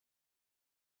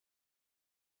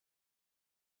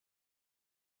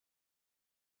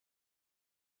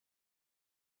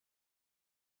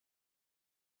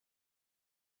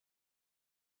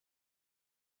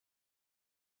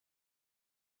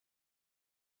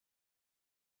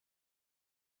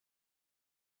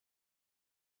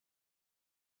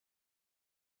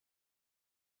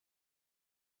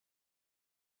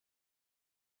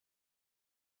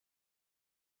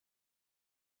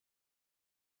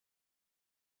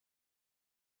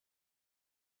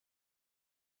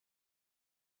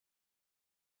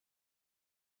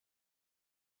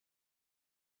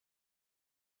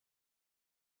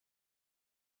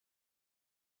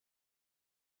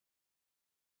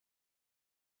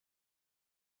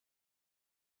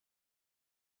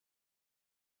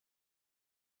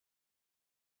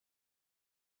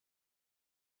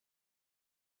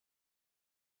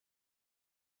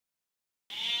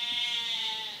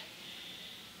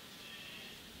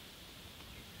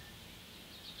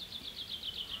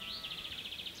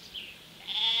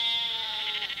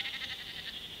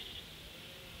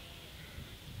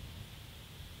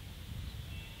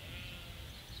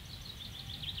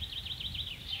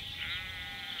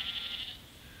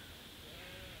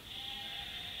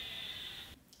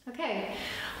Okay.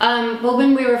 Well,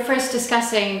 when we were first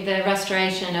discussing the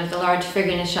restoration of the large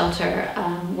figure in a shelter,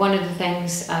 one of the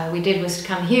things we did was to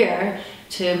come here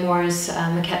to Moore's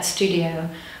maquette studio.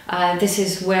 This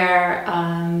is where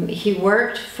he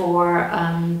worked for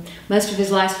most of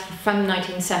his life from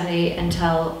 1970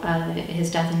 until his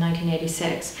death in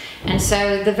 1986. And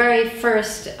so the very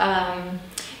first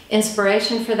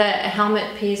inspiration for the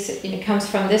helmet piece comes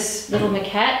from this little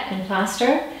maquette in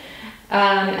plaster.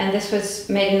 And this was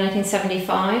made in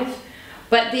 1975.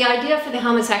 But the idea for the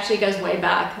helmets actually goes way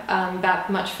back, back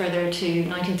much further to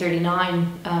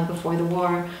 1939, before the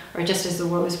war, or just as the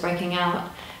war was breaking out.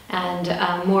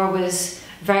 And Moore was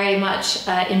very much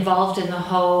involved in the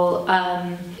whole,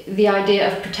 the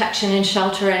idea of protection and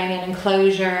sheltering and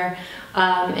enclosure.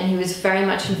 And he was very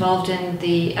much involved in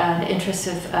the interests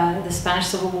of the Spanish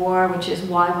Civil War, which is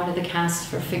why one of the casts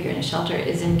for Figure in a Shelter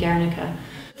is in Guernica.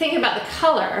 Thinking about the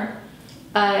color,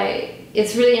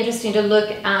 it's really interesting to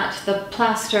look at the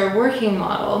plaster working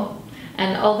model,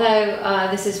 and although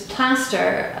this is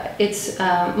plaster, it's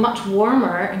much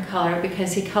warmer in color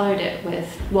because he colored it with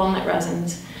walnut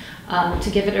resins to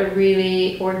give it a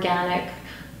really organic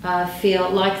feel,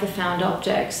 like the found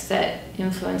objects that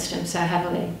influenced him so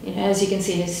heavily. You know, as you can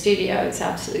see in his studio, it's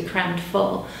absolutely crammed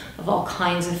full of all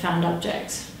kinds of found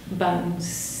objects: bones,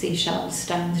 seashells,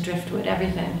 stones, driftwood,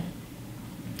 everything.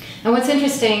 And what's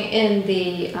interesting in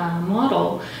the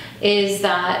model is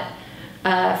that,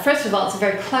 first of all, it's a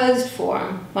very closed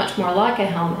form, much more like a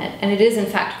helmet, and it is in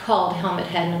fact called Helmet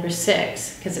Head number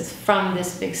 6, because it's from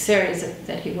this big series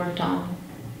that he worked on,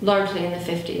 largely in the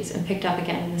 50s and picked up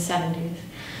again in the 70s.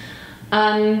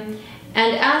 And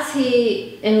as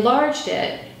he enlarged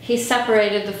it, he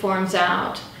separated the forms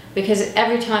out, because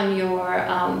every time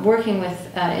you're working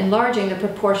with enlarging, the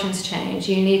proportions change.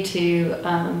 You need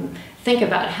to think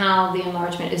about how the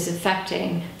enlargement is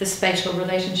affecting the spatial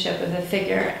relationship of the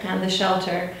figure and the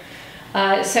shelter.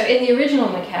 So in the original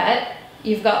maquette,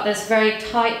 you've got this very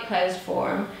tight closed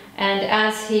form, and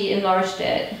as he enlarged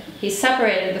it, he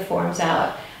separated the forms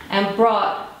out and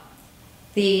brought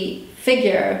the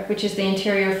figure, which is the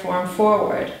interior form,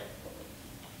 forward.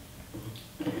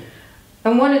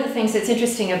 And one of the things that's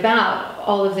interesting about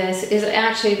all of this is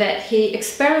actually that he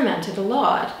experimented a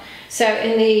lot. So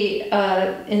in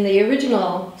the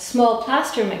original small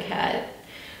plaster maquette,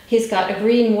 he's got a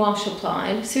green wash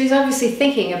applied. So he's obviously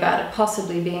thinking about it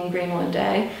possibly being green one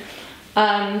day.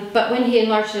 But when he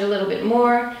enlarged it a little bit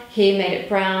more, he made it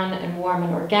brown and warm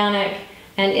and organic.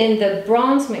 And in the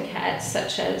bronze maquettes,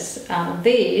 such as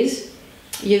these,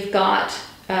 you've got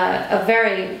a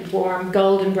very warm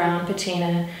golden brown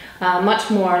patina, much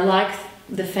more like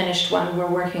the finished one we're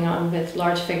working on with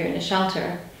Large Figure in a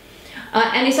Shelter.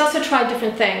 And he's also tried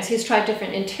different things. He's tried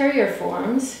different interior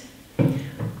forms.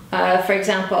 For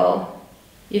example,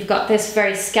 you've got this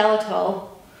very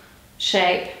skeletal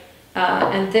shape,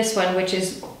 and this one, which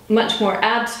is much more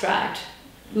abstract,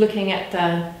 looking at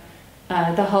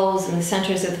the holes and the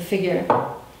centers of the figure.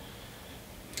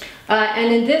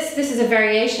 And in this is a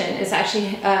variation. It's actually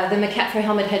the maquette for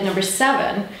Helmet Head number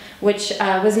 7, which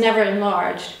was never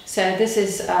enlarged. So this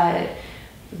is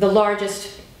the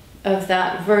largest of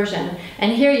that version.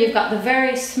 And here you've got the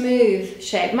very smooth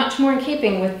shape, much more in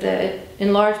keeping with the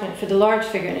enlargement for the Large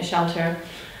Figure in a Shelter.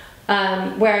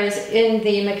 Whereas in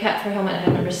the maquette for Helmet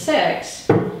Head number 6,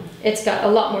 it's got a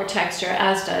lot more texture,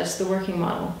 as does the working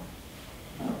model.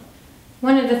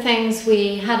 One of the things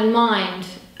we had in mind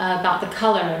about the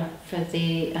color for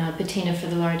the patina for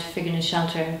the Large Figure in a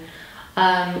Shelter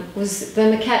was the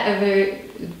maquette over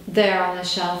there on the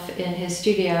shelf in his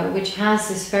studio, which has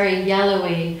this very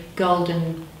yellowy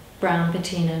golden brown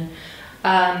patina.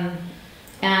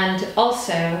 And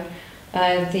also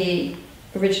the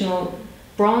original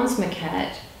bronze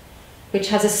maquette, which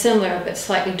has a similar but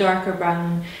slightly darker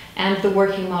brown, and the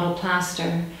working model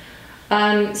plaster.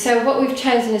 So what we've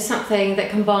chosen is something that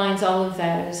combines all of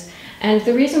those. And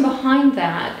the reason behind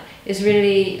that is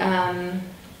really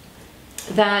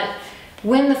that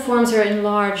when the forms are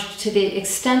enlarged to the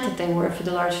extent that they were for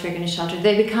the Large Figure in a Shelter,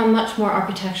 they become much more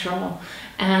architectural.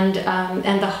 And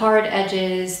the hard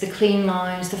edges, the clean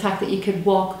lines, the fact that you could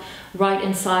walk right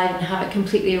inside and have it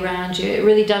completely around you, it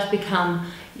really does become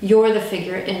you're the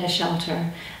figure in a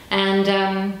shelter.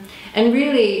 And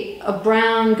really, a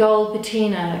brown gold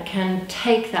patina can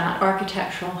take that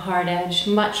architectural hard edge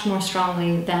much more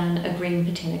strongly than a green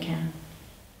patina can.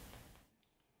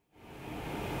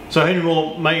 So Henry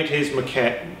Moore made his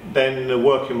maquette, then the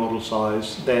working model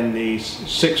size, then the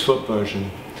 6-foot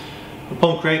version.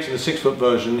 Upon creating the 6-foot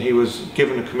version, he was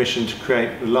given a commission to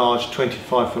create the large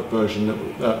 25-foot version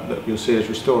that you'll see us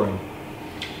restoring.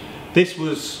 This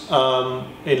was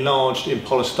enlarged in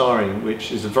polystyrene,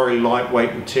 which is a very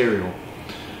lightweight material.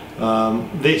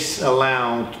 This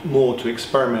allowed Moore to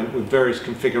experiment with various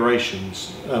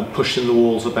configurations, pushing the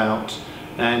walls about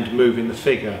and moving the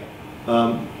figure.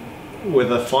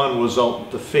 With a final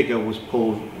result, the figure was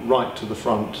pulled right to the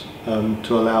front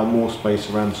to allow more space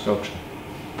around the sculpture.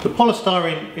 The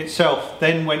polystyrene itself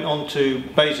then went on to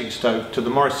Basingstoke to the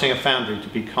Morris Singer foundry to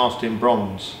be cast in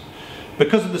bronze.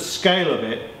 Because of the scale of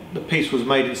it, the piece was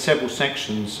made in several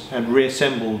sections and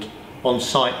reassembled on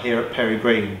site here at Perry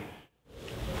Green.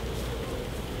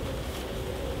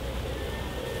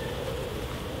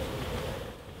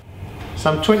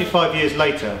 Some 25 years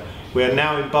later, we are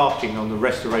now embarking on the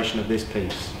restoration of this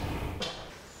piece.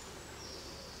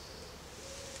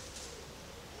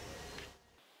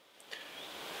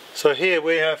 So here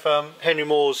we have Henry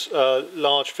Moore's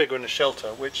large figure in a shelter,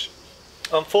 which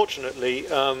unfortunately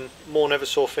Moore never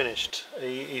saw finished.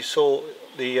 He saw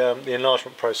the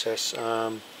enlargement process,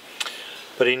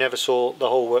 but he never saw the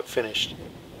whole work finished.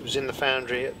 It was in the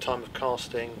foundry at the time of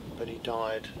casting, but he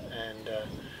died, and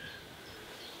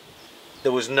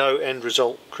there was no end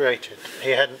result created.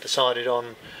 He hadn't decided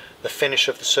on the finish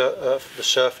of the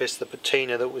surface, the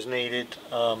patina that was needed.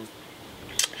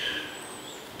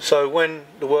 So when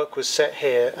the work was set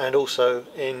here and also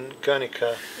in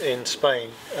Guernica in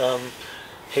Spain,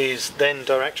 his then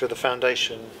director of the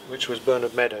foundation, which was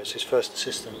Bernard Meadows, his first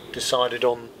assistant, decided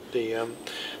on the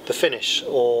finish,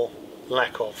 or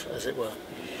lack of, as it were.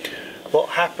 What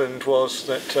happened was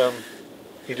that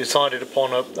he decided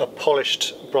upon a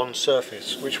polished bronze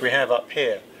surface, which we have up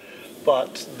here,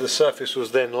 but the surface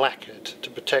was then lacquered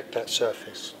to protect that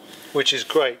surface, which is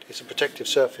great. It's a protective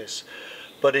surface.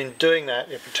 But in doing that,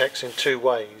 it protects in two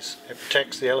ways. It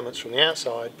protects the elements from the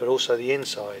outside, but also the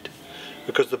inside.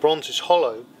 Because the bronze is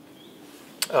hollow,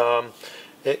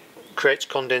 it creates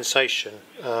condensation.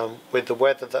 With the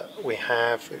weather that we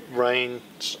have, it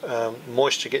rains,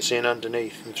 moisture gets in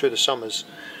underneath, and through the summers,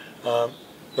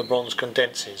 the bronze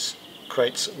condenses,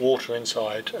 creates water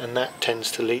inside, and that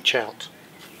tends to leach out.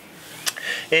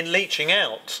 In leaching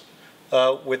out,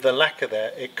 with the lacquer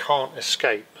there, it can't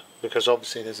escape, because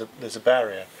obviously there's a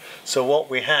barrier. So what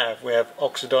we have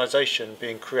oxidization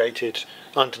being created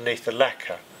underneath the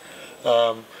lacquer.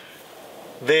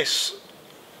 This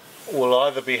will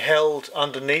either be held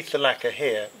underneath the lacquer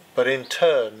here, but in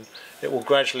turn it will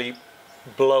gradually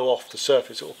blow off the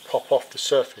surface. It will pop off the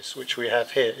surface, which we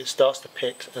have here. It starts to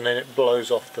pit and then it blows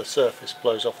off the surface,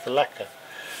 blows off the lacquer,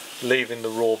 leaving the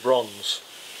raw bronze,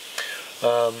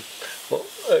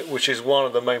 which is one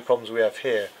of the main problems we have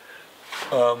here.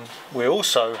 We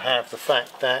also have the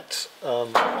fact that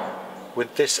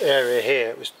with this area here,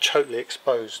 it was totally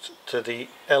exposed to the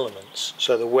elements.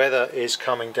 So the weather is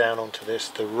coming down onto this,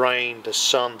 the rain, the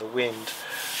sun, the wind,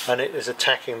 and it is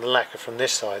attacking the lacquer from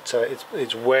this side. So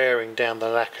it's wearing down the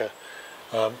lacquer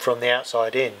from the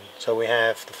outside in. So we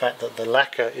have the fact that the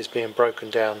lacquer is being broken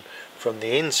down from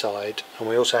the inside, and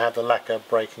we also have the lacquer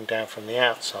breaking down from the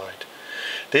outside.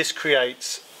 This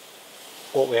creates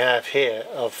what we have here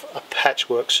of a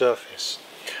patchwork surface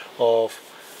of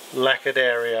lacquered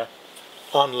area,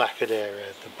 unlacquered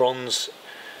area. The bronze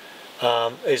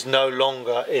is no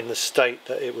longer in the state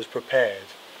that it was prepared.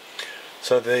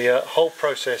 So the whole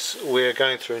process we're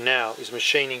going through now is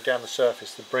machining down the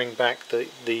surface to bring back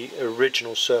the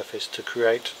original surface to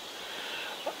create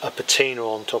a patina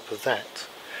on top of that.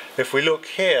 If we look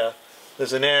here,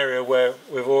 there's an area where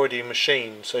we've already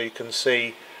machined, so you can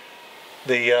see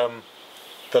the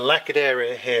lacquered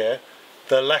area here,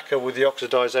 the lacquer with the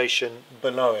oxidization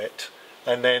below it,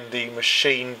 and then the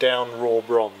machined down raw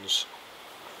bronze.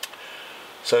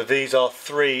 So these are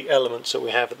three elements that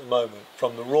we have at the moment.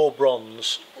 From the raw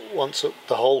bronze, once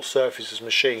the whole surface is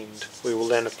machined, we will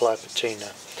then apply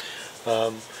patina.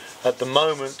 At the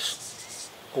moment,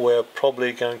 we're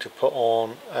probably going to put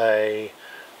on a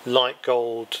light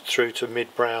gold through to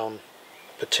mid-brown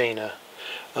patina,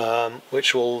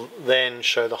 which will then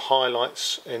show the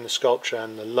highlights in the sculpture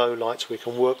and the lowlights. We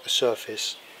can work the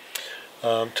surface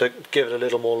to give it a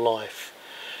little more life.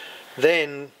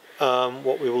 Then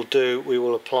what we will do, we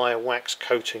will apply a wax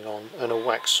coating on and a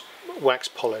wax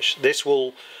polish. This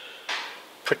will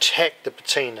protect the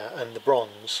patina and the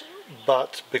bronze,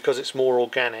 but because it's more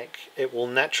organic, it will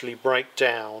naturally break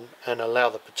down and allow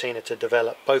the patina to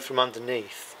develop both from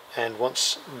underneath, and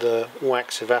once the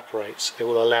wax evaporates, it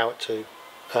will allow it to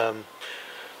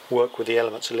work with the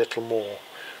elements a little more.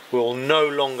 We will no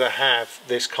longer have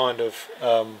this kind of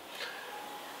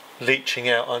leaching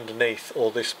out underneath,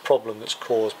 or this problem that's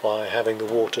caused by having the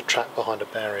water trapped behind a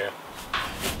barrier.